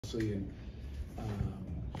And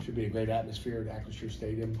should be a great atmosphere at Acrisure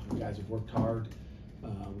Stadium. The guys have worked hard.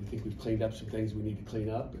 We think we've cleaned up some things we need to clean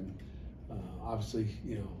up, and obviously,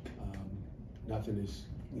 nothing is,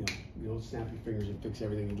 you don't snap your fingers and fix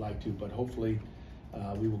everything you'd like to, but hopefully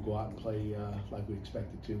we will go out and play like we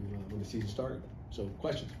expected to when the season started. So,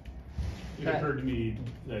 questions? It occurred to me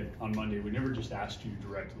that on Monday we never just asked you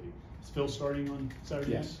directly. Is Phil starting on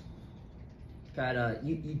Saturday? Yes. Pat,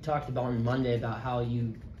 you talked about on Monday about how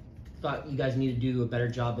you thought you guys need to do a better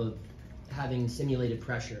job of having simulated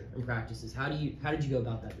pressure in practices. How did you go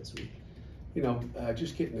about that this week?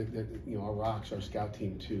 Just getting our rocks, our scout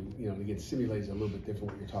team too. Again, simulated is a little bit different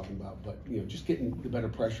what you're talking about, but just getting the better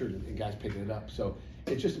pressure and guys picking it up. So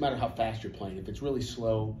it's just a matter of how fast you're playing. If it's really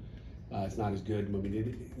slow, it's not as good. And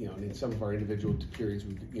in some of our individual periods,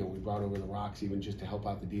 we brought over the rocks even just to help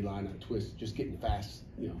out the D line on twists. Just getting fast,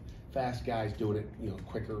 fast guys doing it,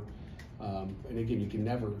 quicker. And again, you can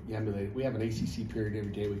never emulate it. We have an ACC period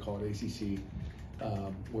every day. We call it ACC,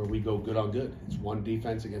 where we go good on good. It's one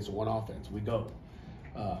defense against one offense. We go.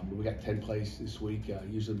 We got 10 plays this week.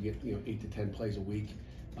 Usually we get 8 to 10 plays a week.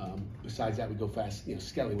 Besides that, we go fast.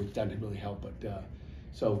 Skelly, which doesn't really help, but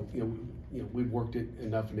so we've worked it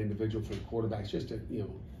enough in individual for the quarterbacks just to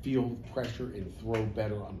feel pressure and throw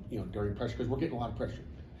better on during pressure, because we're getting a lot of pressure.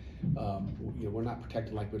 We're not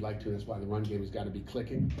protected like we'd like to. That's why the run game has got to be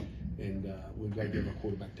clicking, and we've got to give our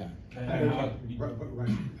quarterback time. I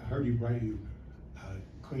heard you, Brian, you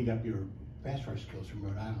cleaned up your pass rush skills from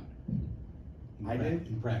Rhode Island. I did?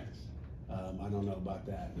 In practice. I don't know about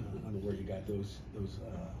that. I don't know where you got those.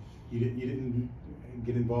 You didn't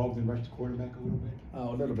get involved in rush the quarterback a little bit? A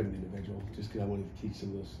little bit in individual, just because I wanted to teach some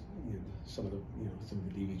of those, some of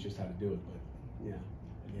the DBs just how to do it. But yeah.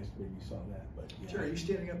 I guess maybe you saw that, but yeah. Sure, are you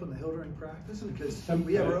standing up on the hill during practice? Because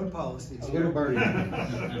we have our own policies. A little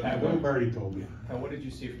birdie told me. What did you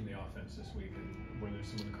see from the offense this week? And were there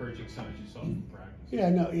some encouraging signs you saw from practice? Yeah,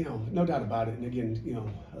 no doubt about it. And again,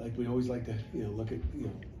 like we always like to, look at,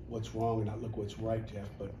 what's wrong and not look what's right, Jeff.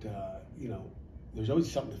 But there's always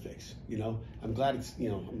something to fix. I'm glad it's,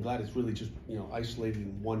 really just, isolated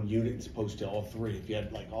in one unit as opposed to all three. If you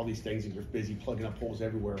had like all these things and you're busy plugging up holes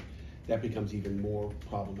everywhere, that becomes even more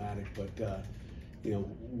problematic. But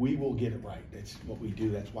we will get it right. That's what we do.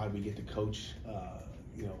 That's why we get to coach.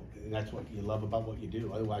 And that's what you love about what you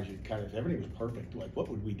do. Otherwise, you kind of, if everything was perfect, like what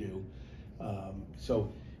would we do?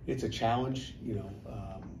 So it's a challenge,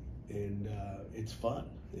 and it's fun,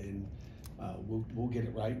 and we'll get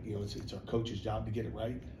it right. It's our coach's job to get it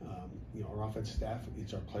right. Our offensive staff,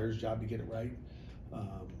 it's our players' job to get it right,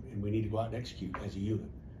 and we need to go out and execute as a unit.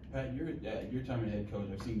 Pat, your time as head coach,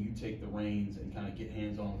 I've seen you take the reins and kind of get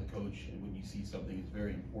hands-on with the coach, and when you see something that's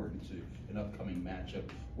very important to an upcoming matchup,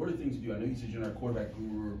 what are the things you do? I know you said you're not a quarterback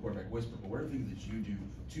guru or quarterback whisperer, but what are the things that you do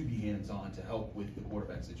to be hands-on to help with the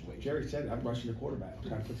quarterback situation? Jerry said I'm rushing the quarterback. I'm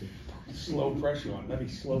trying to put some slow pressure on. That'd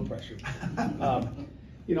be slow pressure.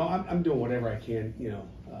 I'm doing whatever I can.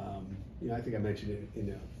 I think I mentioned it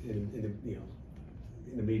in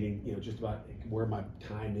the meeting. Just about where my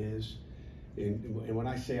time is. And when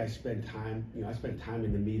I say I spend time, I spend time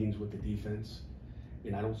in the meetings with the defense,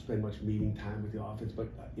 and I don't spend much meeting time with the offense. But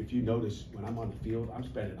if you notice, when I'm on the field, I'm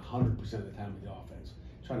spending 100% of the time with the offense,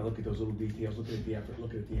 trying to look at those little details, looking at the effort,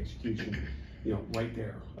 looking at the execution, right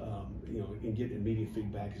there, and getting immediate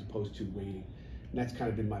feedback as opposed to waiting. And that's kind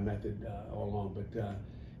of been my method all along. But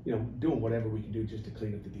doing whatever we can do just to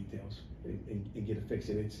clean up the details and get it fixed.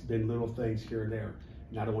 And it's been little things here and there,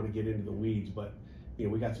 and I don't want to get into the weeds, but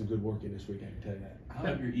we got some good work in this week, I can tell you that. How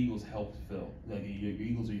have your Eagles helped Phil? Like your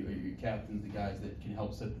Eagles are your captains, the guys that can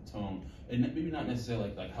help set the tone, and maybe not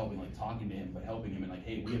necessarily like helping, like talking to him, but helping him and like,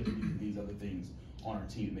 hey, we have to do these other things on our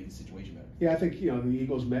team to make the situation better. Yeah, I think the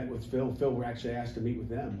Eagles met with Phil. Phil were actually asked to meet with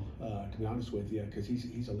them, to be honest with you, because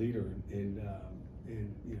he's a leader, and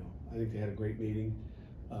I think they had a great meeting,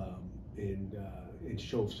 and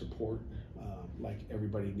show of support, like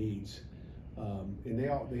everybody needs.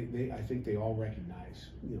 And I think they all recognize,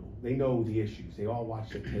 they know the issues. They all watch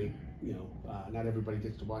the tape. Not everybody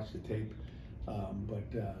gets to watch the tape, but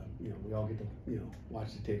we all get to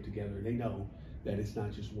watch the tape together. They know that it's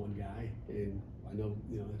not just one guy, and I know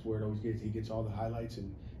that's where it always gets. He gets all the highlights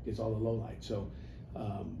and gets all the lowlights. So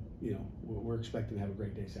we're expecting to have a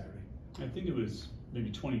great day Saturday. I think it was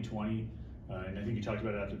maybe 2020, and I think you talked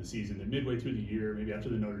about it after the season. That midway through the year, maybe after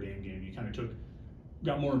the Notre Dame game, you kind of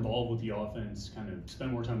got more involved with the offense, kind of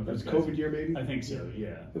spent more time with those guys. COVID year, maybe? I think so,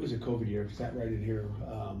 yeah. It was a COVID year, sat right in here.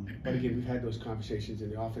 But again, we've had those conversations,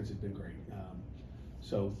 and the offense has been great.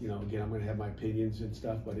 So, again, I'm going to have my opinions and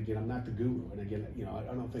stuff, but again, I'm not the guru. And again,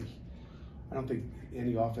 I don't think, I don't think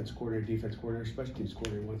any offense coordinator, defense coordinator, special teams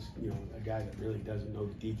coordinator wants, a guy that really doesn't know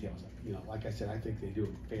the details. Like I said, I think they do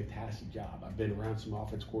a fantastic job. I've been around some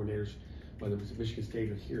offense coordinators, whether it was at Michigan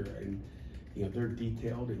State or here, and they're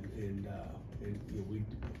detailed and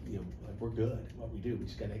we're good at what we do. We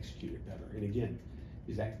just got to execute it better. And again,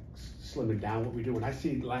 is that slimming down what we do? When I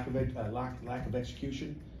see lack of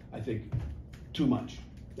execution, I think too much.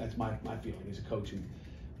 That's my feeling as a coach. And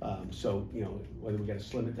so whether we got to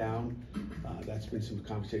slim it down, that's been some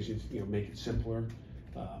conversations. Make it simpler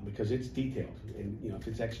because it's detailed, and if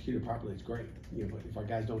it's executed properly, it's great. But if our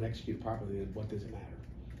guys don't execute it properly, then what does it matter?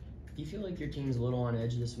 Do you feel like your team's a little on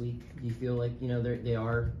edge this week? Do you feel like they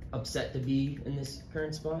are upset to be in this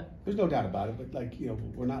current spot? There's no doubt about it, but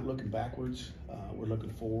we're not looking backwards. We're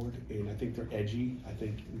looking forward, and I think they're edgy.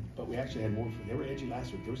 But we actually had more. They were edgy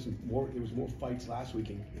last week. There was more fights last week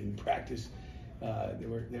in practice. They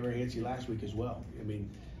were antsy last week as well. I mean,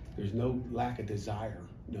 there's no lack of desire,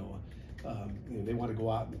 Noah. They want to go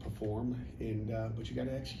out and perform, but you got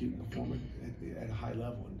to execute and perform at a high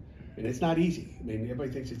level. And it's not easy. I mean,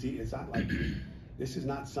 everybody thinks it's easy. It's not like this is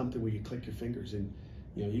not something where you click your fingers and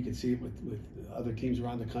you can see it with other teams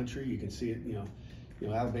around the country. You can see it.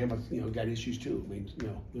 Alabama's got issues too. I mean,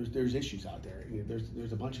 there's issues out there.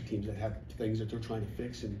 There's a bunch of teams that have things that they're trying to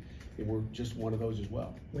fix, and we're just one of those as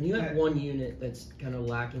well. When you have one unit that's kind of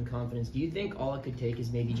lacking confidence, do you think all it could take is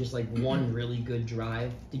maybe just like one really good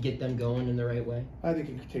drive to get them going in the right way? I think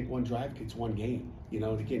it could take one drive. It's one game. And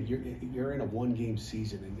again, you're in a one-game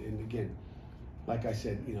season, and again, like I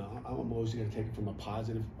said, I'm always going to take it from a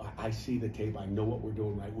positive. I see the tape. I know what we're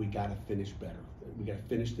doing right. We got to finish better. We got to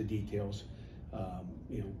finish the details.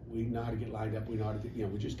 We know how to get lined up. We know how to,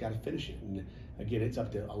 we just got to finish it. And again, it's up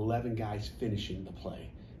to 11 guys finishing the play.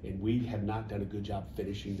 And we have not done a good job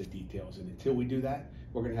finishing the details. And until we do that,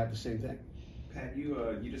 we're going to have the same thing. Pat,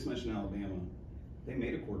 you just mentioned Alabama. They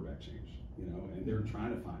made a quarterback change, and they're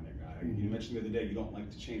trying to find their guy. You mentioned the other day you don't like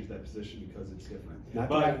to change that position because it's different.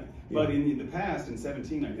 But in the past, in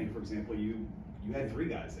 17, I think, for example, you had 3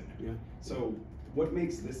 guys in there. Yeah. So what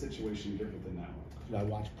makes this situation different than that one? I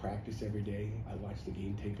watch practice every day. I watch the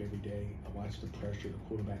game tape every day. I watch the pressure the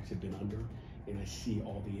quarterbacks have been under, and I see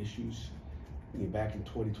all the issues. Back in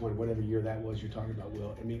 2020, whatever year that was you're talking about,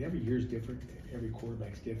 Will, I mean, every year is different. Every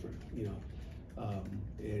quarterback's different,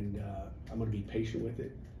 and I'm going to be patient with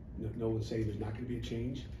it. No one's saying there's not going to be a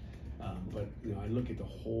change, but I look at the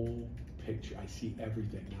whole picture. I see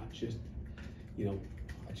everything, not just,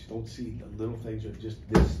 I just don't see the little things or just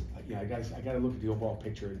this. I got to look at the overall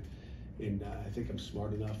picture, and I think I'm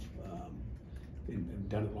smart enough and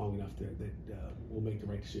done it long enough that we'll make the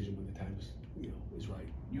right decision when the time is right.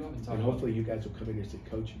 You often talk and hopefully you guys will come in here and say,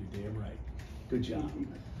 Coach, you're damn right. Good job.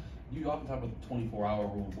 You often talk about the 24-hour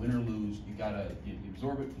rule, win or lose. You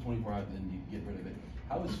absorb it for 24 hours, then you get rid of it.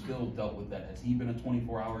 How has Phil dealt with that? Has he been a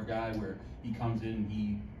 24-hour guy where he comes in,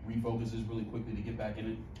 he refocuses really quickly to get back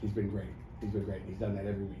in it? He's been great. He's done that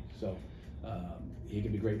every week. So he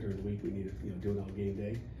can be great during the week. We need to do it on game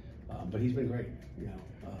day. But he's been great.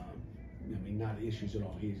 I mean, not issues at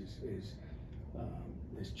all. He's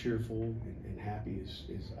as cheerful and happy as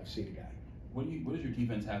I've seen a guy. What does your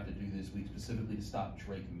defense have to do this week specifically to stop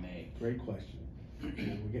Drake May? Great question.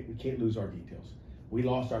 We can't lose our details. We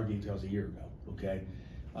lost our details a year ago. Okay,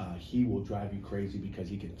 he will drive you crazy because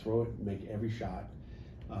he can throw it, make every shot.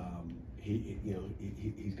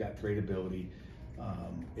 He's got great ability,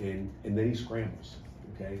 and then he scrambles.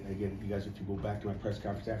 Okay, again, you guys, if you go back to my press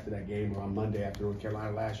conference after that game or on Monday after North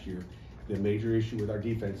Carolina last year, the major issue with our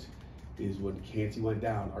defense is when Cansey went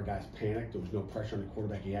down, our guys panicked. There was no pressure on the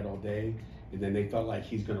quarterback he had all day, and then they felt like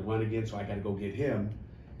he's going to run again, so I got to go get him,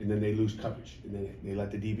 and then they lose coverage, and then they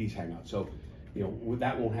let the DBs hang out. So,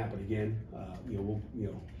 that won't happen again. We'll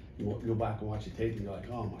go back and watch the tape, and you're like,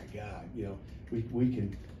 oh my God, we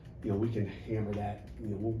can hammer that.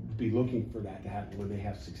 We'll be looking for that to happen when they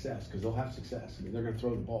have success, because they'll have success. I mean, they're going to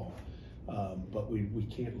throw the ball, but we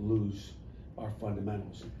can't lose our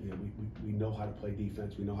fundamentals. We know how to play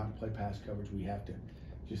defense. We know how to play pass coverage. We have to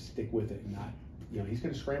just stick with it and not. He's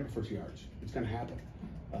going to scramble for 2 yards. It's going to happen.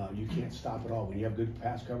 You can't stop it all. When you have good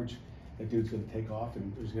pass coverage, that dude's going to take off,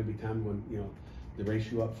 and there's going to be times when the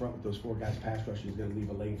ratio up front with those 4 guys pass rushing is going to leave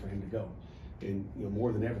a lane for him to go. And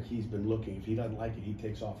more than ever, he's been looking. If he doesn't like it, he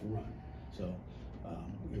takes off and run. So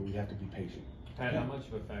we have to be patient. Pat, how much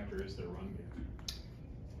of a factor is their run game?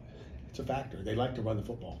 It's a factor. They like to run the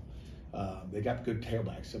football. They got good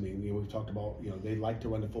tailbacks. I mean, we've talked about, they like to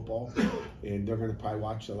run the football, and they're going to probably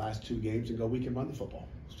watch the last 2 games and go, we can run the football.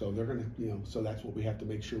 So they're going to, so that's what we have to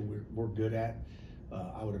make sure we're good at.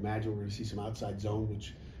 I would imagine we're going to see some outside zone,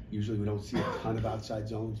 which Usually we don't see a ton of outside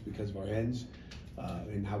zones because of our ends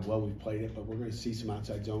and how well we've played it, but we're going to see some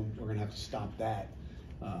outside zone. We're going to have to stop that.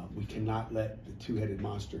 We cannot let the two-headed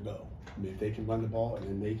monster go. I mean, if they can run the ball and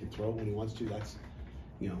then they can throw it when he wants to, that's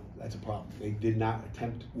a problem. They did not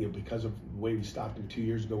attempt, because of the way we stopped them 2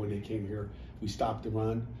 years ago when they came here. We stopped the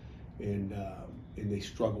run, and they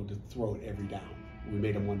struggled to throw it every down. We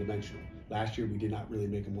made them one-dimensional. Last year, we did not really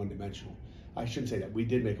make them one-dimensional. I shouldn't say that. We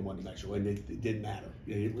did make them one-dimensional, and it didn't matter.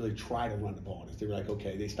 They didn't really try to run the ball on us. They were like,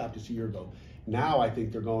 okay, they stopped us a year ago. Now I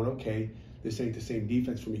think they're going, okay, this ain't the same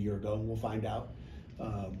defense from a year ago, and we'll find out.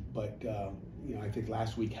 I think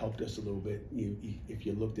last week helped us a little bit. If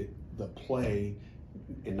you looked at the play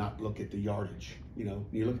and not look at the yardage, you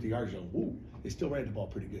look at the yardage, you go, ooh, they still ran the ball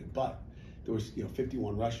pretty good. But there was,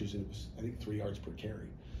 51 rushes, and it was, I think, 3 yards per carry.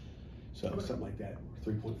 So something like that,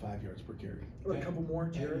 3.5 yards per carry. What, a couple more,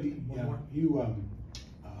 Jared? One more?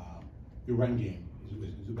 Your run game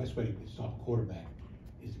is the best way to stop a quarterback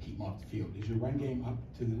is to keep him off the field. Is your run game up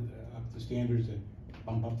to standards that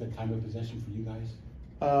bump up the time of possession for you guys?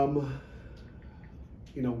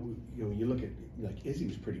 You look at, like, Izzy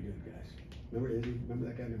was pretty good, guys. Remember Izzy? Remember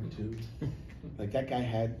that guy, number 2? Like, that guy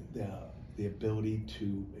had the ability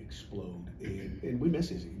to explode, and we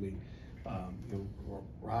miss Izzy. I mean,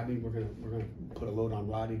 Rodney, we're gonna put a load on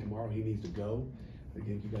Rodney tomorrow. He needs to go. I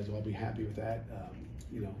think you guys will all be happy with that.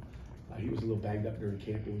 He was a little banged up during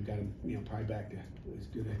camp, and we've got him, probably back to as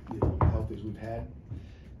good a health as we've had.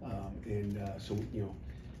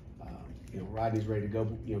 Rodney's ready to go.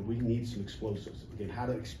 But, we need some explosives. Again, how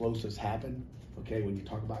do explosives happen? Okay, when you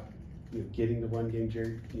talk about getting the run game,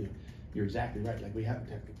 Jerry, you're exactly right. Like, we have,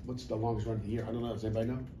 what's the longest run of the year? I don't know. Does anybody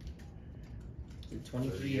know?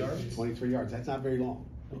 23 yards. 23 yards. That's not very long.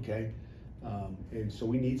 Okay, and so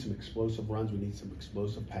we need some explosive runs. We need some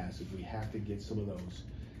explosive passes. We have to get some of those.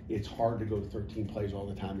 It's hard to go to 13 plays all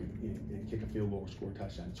the time and kick a field goal or score a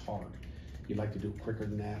touchdown. It's hard. You'd like to do it quicker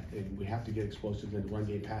than that, and we have to get explosives in the run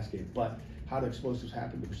game, pass game. But how do explosives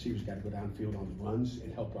happen? The receivers got to go downfield on the runs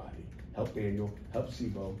and help Rodney, help Daniel, help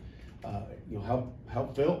Sebo,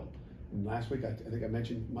 help Phil. And last week, I think I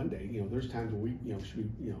mentioned Monday, there's times where we,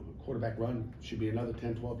 should be, a quarterback run should be another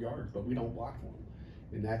 10, 12 yards, but we don't block for them.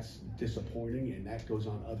 And that's disappointing, and that goes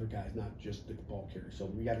on other guys, not just the ball carrier. So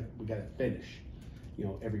we gotta finish,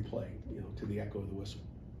 every play, to the echo of the whistle.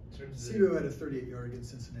 Sebo had a 38-yard against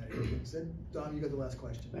Cincinnati. Dom, you got the last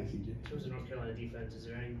question. Thanks, EJ. In terms of North Carolina defense, is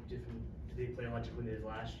there any different? Do they play a lot different than they did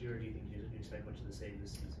last year, or do you think you expect much of the same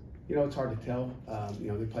this season? It's hard to tell.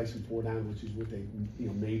 They play some 4 down, which is what they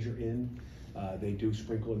major in. They do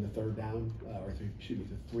sprinkle in the 3rd down, the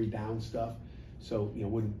 3 down stuff. So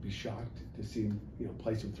wouldn't be shocked to see them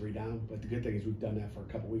play some 3 down. But the good thing is we've done that for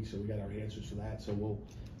a couple weeks, so we got our answers for that. So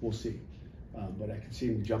we'll see. But I can see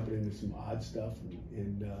them jumping into some odd stuff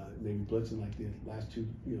and maybe blitzing like the last two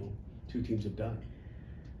teams have done,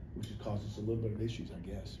 which has caused us a little bit of issues, I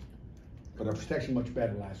guess. But our protection much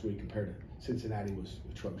better last week compared to Cincinnati was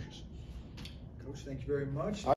atrocious. Coach, thank you very much.